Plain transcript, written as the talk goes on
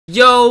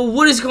Yo,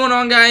 what is going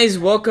on, guys?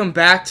 Welcome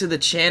back to the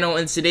channel,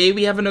 and today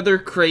we have another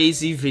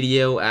crazy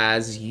video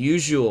as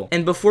usual.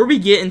 And before we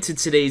get into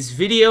today's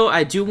video,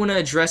 I do want to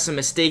address a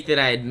mistake that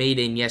I had made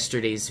in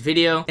yesterday's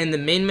video. And the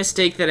main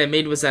mistake that I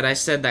made was that I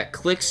said that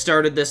Clix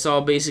started this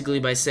all basically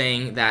by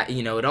saying that,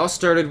 you know, it all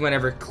started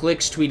whenever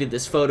Clix tweeted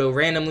this photo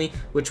randomly,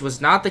 which was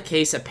not the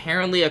case.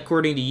 Apparently,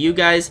 according to you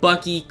guys,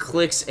 Bucky,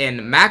 Clix, and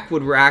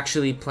Mackwood were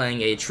actually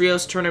playing a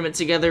trios tournament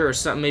together or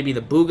something, maybe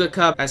the Booga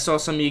Cup. I saw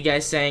some of you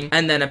guys saying.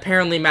 And then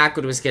apparently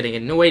Mackwood was getting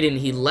annoyed and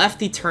he left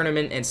the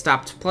tournament and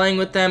stopped playing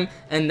with them,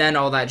 and then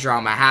all that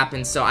drama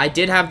happened. So I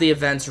did have the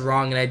events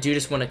wrong, and I do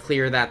just want to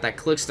clear that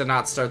Clix did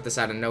not start this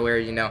out of nowhere.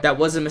 You know, that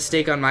was a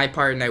mistake on my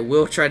part, and I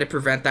will try to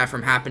prevent that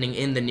from happening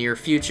in the near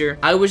future.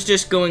 I was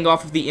just going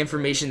off of the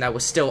information that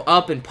was still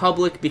up in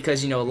public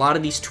because, you know, a lot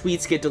of these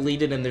tweets get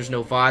deleted and there's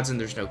no VODs and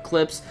there's no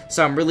clips,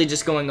 so I'm really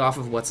just going off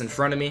of what's in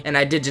front of me. And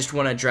I did just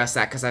want to address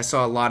that because I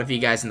saw a lot of you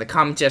guys in the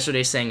comments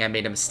yesterday saying I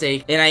made a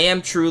mistake, and I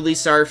am truly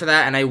sorry for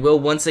that. And I will,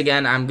 once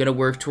again, I'm gonna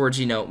work towards,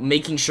 you know,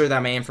 making sure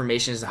that my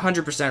information is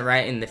 100%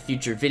 right in the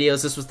future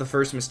videos. This was the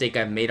first mistake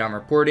I've made on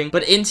reporting.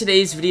 But in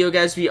today's video,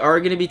 guys, we are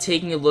going to be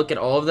taking a look at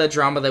all of that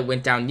drama that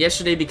went down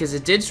yesterday because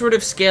it did sort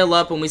of scale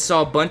up when we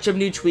saw a bunch of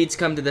new tweets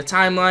come to the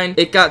timeline.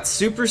 It got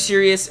super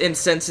serious and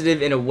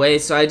sensitive in a way,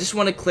 so I just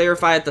want to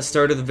clarify at the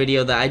start of the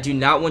video that I do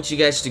not want you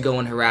guys to go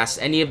and harass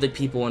any of the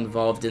people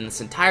involved in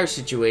this entire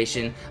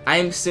situation. I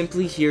am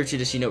simply here to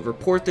just, you know,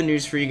 report the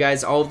news for you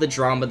guys, all of the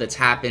drama that's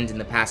happened in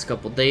the past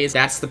couple days.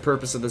 That's the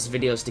purpose of this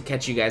video, is to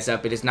catch you guys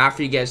up. It is not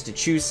for you guys to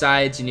choose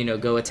sides and, you know,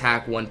 go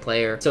attack one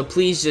player. So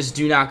please just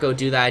do not go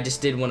do that. I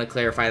just did want to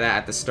clarify that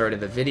at the start of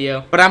the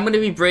video. But I'm going to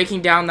be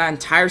breaking down that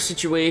entire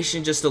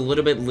situation just a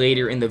little bit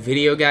later in the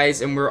video,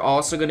 guys. And we're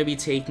also going to be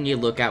taking a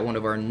look at one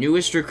of our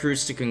newest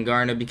recruits to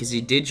kngmarc because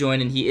he did join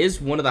and he is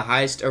one of the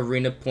highest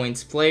arena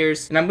points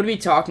players. And I'm going to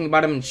be talking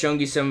about him and showing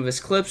you some of his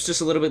clips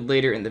just a little bit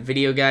later in the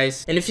video,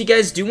 guys. And if you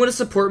guys do want to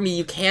support me,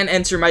 you can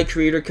enter my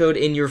creator code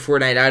in your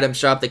Fortnite item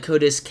shop. The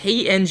code is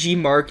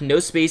kngmarc, no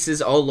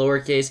spaces, all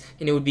lowercase,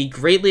 and it would be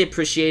greatly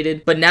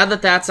appreciated. But now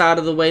that that's out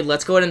of the way,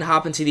 let's go ahead and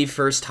hop into the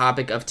first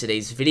topic of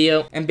today's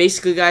video. And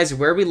basically, guys,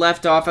 where we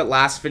left off at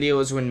last video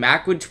is when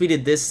Mackwood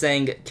tweeted this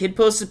saying, "Kid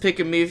posted a pic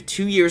of me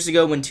 2 years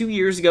ago when 2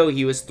 years ago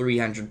he was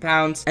 300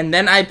 pounds. And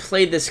then I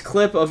played this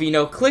clip of, you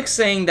know, Clix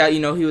saying that, you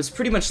know, he was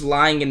pretty much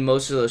lying in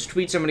most of those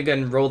tweets. I'm gonna go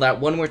ahead and roll that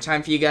one more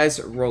time for you guys.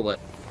 Roll it.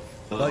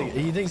 Like,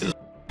 he thinks he's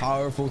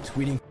powerful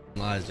tweeting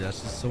lies, dude.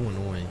 That's just so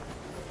annoying.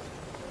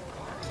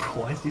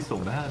 Why is he so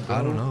mad, bro?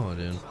 I don't know,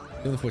 dude.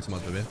 Give the 40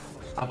 months, baby.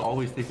 I've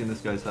always taken this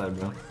guy's side,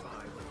 bro.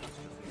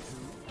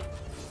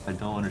 I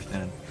don't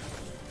understand.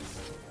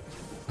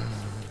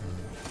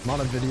 A lot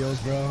of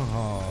videos, bro.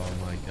 Oh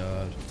my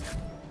god.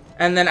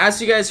 And then,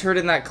 as you guys heard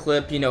in that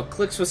clip, you know,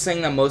 Clix was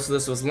saying that most of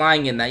this was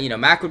lying and that, you know,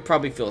 Mackwood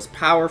probably feels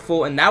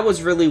powerful, and that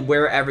was really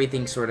where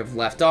everything sort of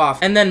left off.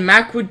 And then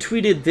Mackwood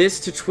tweeted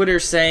this to Twitter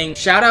saying,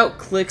 "Shout out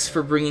Clix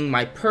for bringing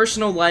my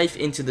personal life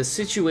into the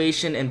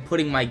situation and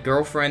putting my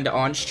girlfriend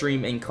on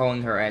stream and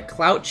calling her a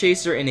clout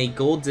chaser and a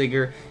gold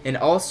digger and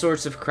all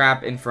sorts of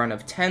crap in front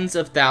of tens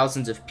of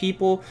thousands of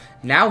people.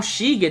 Now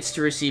she gets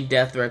to receive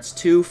death threats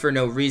too for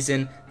no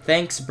reason.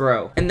 Thanks,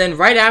 bro." And then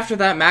right after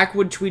that,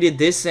 Mackwood tweeted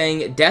this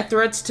saying, "Death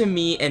threats to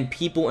me and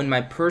people in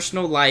my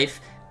personal life,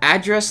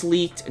 address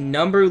leaked,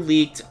 number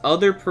leaked,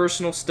 other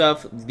personal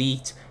stuff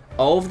leaked,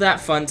 all of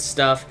that fun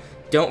stuff.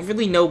 Don't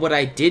really know what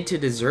I did to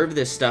deserve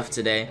this stuff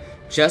today.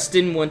 Just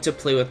didn't want to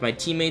play with my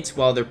teammates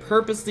while they're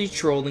purposely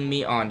trolling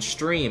me on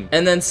stream."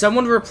 And then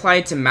someone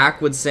replied to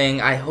Mackwood saying,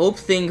 "I hope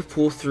things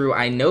pull through.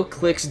 I know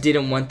Clix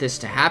didn't want this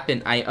to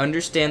happen. I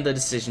understand the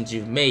decisions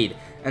you've made."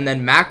 And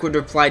then Mackwood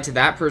replied to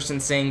that person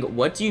saying,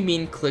 "What do you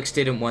mean Clix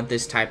didn't want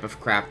this type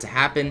of crap to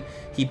happen?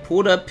 He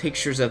pulled up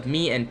pictures of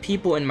me and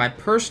people in my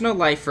personal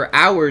life for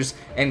hours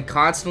and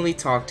constantly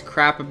talked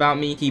crap about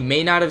me. He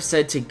may not have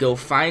said to go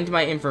find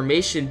my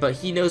information, but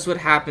he knows what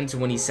happens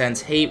when he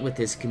sends hate with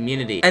his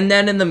community." And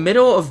then in the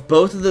middle of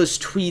both of those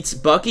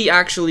tweets, Bucky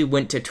actually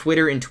went to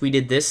Twitter and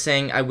tweeted this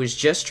saying, "I was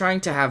just trying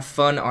to have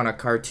fun on a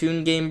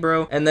cartoon game,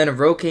 bro." And then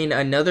Rokane,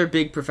 another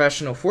big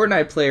professional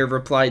Fortnite player,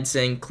 replied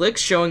saying,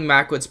 "Clix showing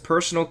Mackwood's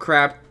personal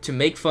crap to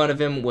make fun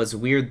of him was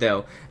weird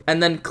though."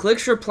 And then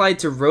Clix replied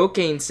to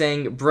Rokane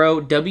saying,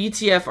 "Bro,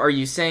 WTF, are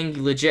you saying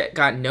you legit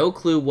got no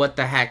clue what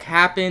the heck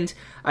happened?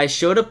 I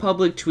showed a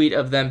public tweet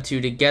of them two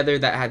together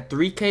that had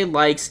 3K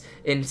likes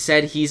and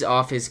said he's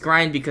off his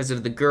grind because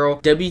of the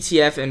girl.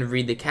 WTF," and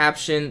read the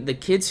caption, "The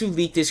kids who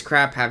leaked this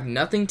crap have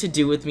nothing to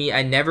do with me.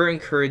 I never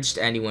encouraged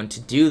anyone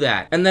to do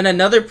that." And then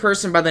another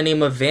person by the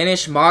name of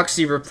Vanish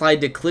Moxie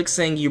replied to Clix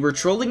saying, "You were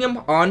trolling him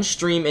on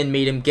stream and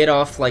made him get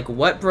off. Like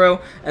what,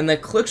 bro?" And then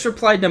Clix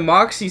replied to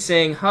Moxie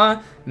saying, "Huh?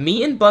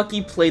 me and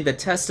Bucky played the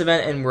test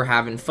event and we're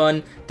having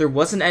fun. There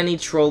wasn't any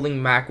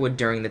trolling Mackwood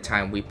during the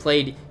time we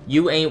played.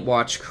 You ain't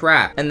watched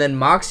crap. And then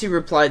Moxie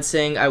replied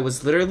saying, I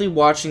was literally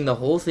watching the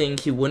whole thing.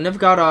 He wouldn't have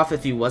got off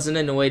if he wasn't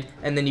annoyed.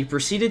 And then you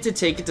proceeded to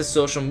take it to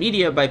social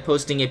media by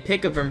posting a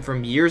pic of him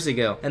from years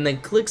ago. And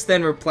then Clix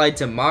then replied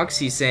to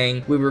Moxie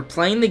saying, we were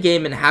playing the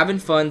game and having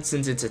fun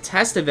since it's a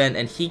test event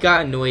and he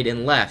got annoyed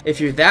and left.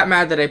 If you're that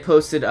mad that I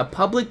posted a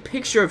public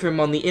picture of him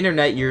on the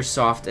internet, you're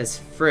soft as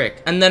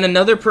frick. And then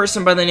another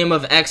person by the name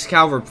of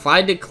XCal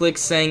replied to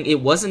Clix saying,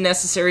 it wasn't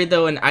necessary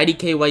though, and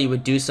IDK why you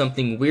would do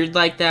something weird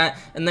like that.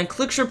 And then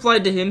Clix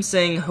replied to him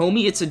saying,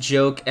 homie, it's a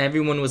joke,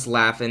 everyone was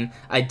laughing.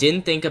 I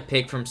didn't think a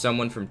pic from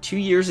someone from 2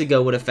 years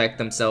ago would affect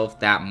themselves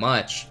that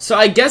much. So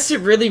I guess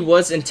it really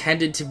was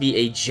intended to be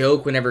a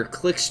joke whenever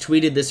Clix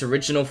tweeted this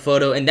original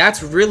photo, and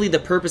that's really the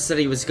purpose that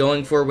he was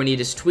going for when he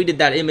just tweeted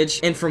that image.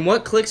 And from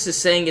what Clix is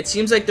saying, it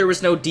seems like there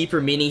was no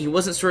deeper meaning. He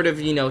wasn't sort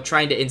of,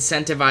 trying to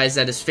incentivize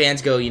that his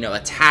fans go,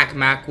 attack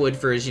Mackwood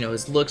for his,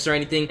 his looks or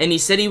anything. And he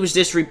said he was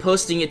just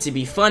reposting it to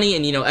be funny,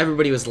 and,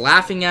 everybody was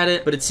laughing at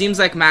it. But it seems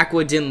like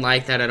Mackwood didn't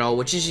like that at all,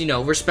 which is,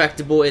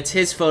 respectable. It's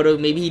his photo.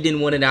 Maybe he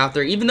didn't want it out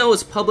there. Even though it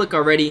was public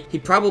already, he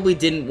probably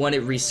didn't want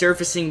it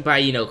resurfacing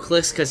by,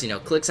 Clix, because,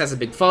 Clix has a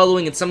big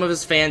following, and some of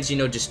his fans,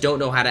 just don't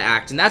know how to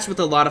act. And that's with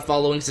a lot of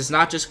followings. It's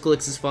not just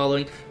Clix's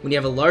following. When you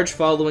have a large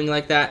following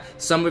like that,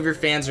 some of your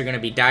fans are going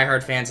to be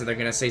diehard fans, and they're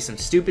going to say some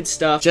stupid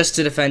stuff just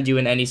to defend you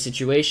in any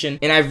situation.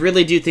 And I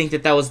really do think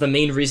that that was the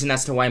main reason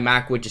as to why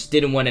Mackwood just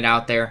didn't want it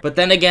out there. But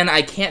then again,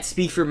 I can't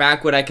speak for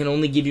Mackwood. I can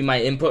only give you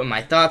my input and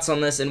my thoughts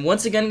on this. And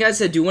once again,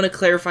 guys, I do want to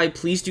clarify,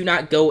 please do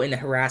not go and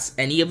harass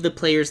any of the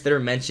players that are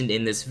mentioned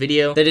in this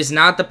video. That is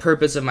not the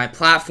purpose of my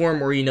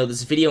platform or,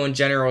 this video in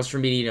general is for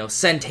me to,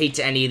 send hate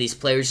to any of these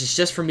players. It's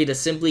just for me to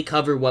simply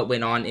cover what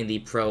went on in the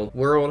pro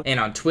world and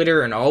on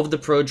Twitter and all of the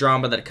pro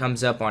drama that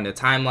comes up on the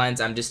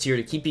timelines. I'm just here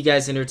to keep you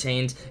guys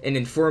entertained and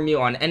inform you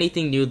on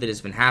anything new that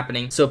has been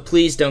happening. So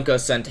please don't go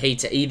send hate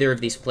to either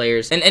of these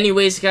players. And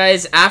anyways,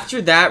 guys,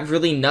 after that,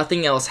 really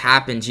nothing else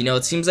happened.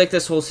 It seems like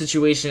this whole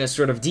situation has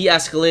sort of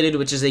de-escalated,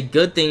 which is a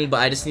good thing,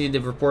 but I just needed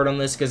to report on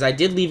this because I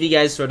did leave you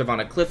guys sort of on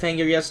a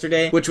cliffhanger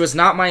yesterday, which was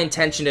not my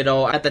intention at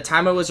all. At the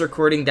time I was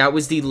recording, that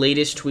was the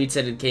latest tweets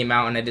that had came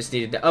out, and I just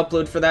needed to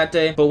upload for that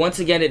day. But once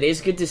again, it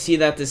is good to see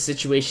that this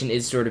situation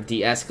is sort of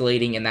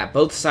de-escalating and that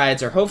both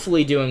sides are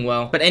hopefully doing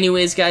well. But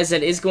anyways, guys,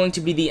 that is going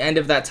to be the end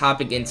of that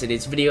topic in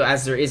today's video,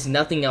 as there is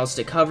nothing else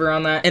to cover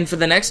on that. And for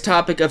the next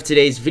topic of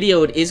today's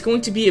video, it is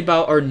going to be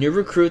about our new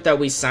recruit that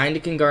we signed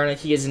to kngmarc.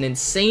 He is an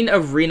insane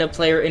arena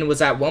player and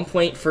was at one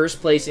point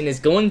first place and is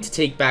going to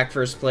take back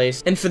first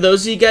place. And for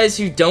those of you guys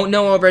who don't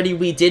know already,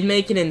 we did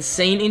make an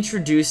insane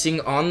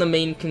introducing on the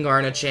main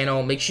kngmarc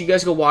channel. Make sure you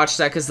guys go watch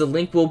that because the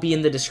link will be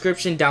in the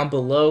description down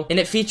below, and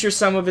it features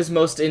some of his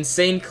most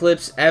insane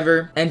clips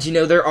ever. And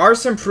there are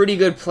some pretty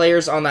good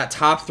players on that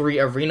top 3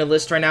 arena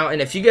list right now,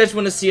 and if you guys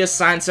want to see us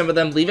sign some of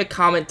them, leave a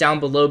comment down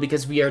below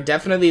because we are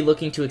definitely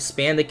looking to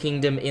expand the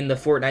kingdom in the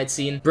Fortnite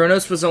scene.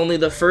 Bronos was only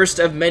the first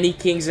of many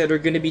kings that are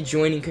going to be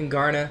joining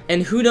kngmarc,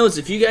 and who knows,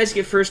 if you guys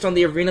get first on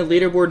the arena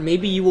leaderboard,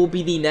 maybe you will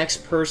be the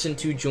next person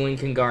to join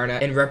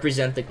kngmarc and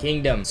represent the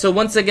kingdom. So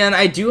once again,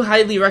 I do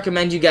highly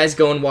recommend you guys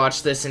go and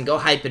watch this and go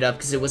hype it up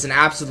because it was an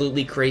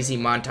absolutely crazy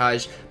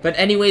montage. But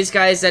anyways,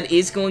 guys, that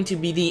is going to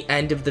be the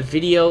end of the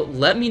video.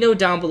 Let me know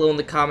down below in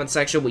the comment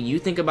section what you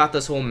think about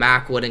this whole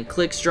Mackwood and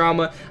Clix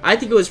drama. I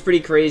think it was pretty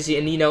crazy,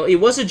 and it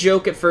was a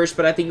joke at first,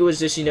 but I think it was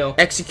just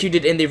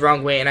executed in the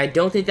wrong way, and I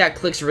don't think that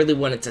Clix really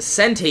wanted to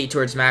send hate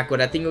towards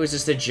Mackwood. I think it was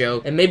just a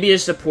joke, and maybe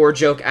just a poor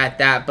joke at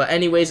that. But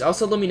anyways,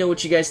 also let me know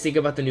what you guys think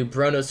about the new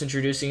Bronos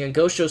introducing, and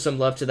go show some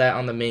love to that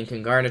on the main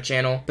kngmarc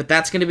channel. But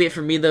that's gonna be it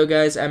for me though,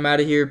 guys. I'm out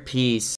of here. Peace.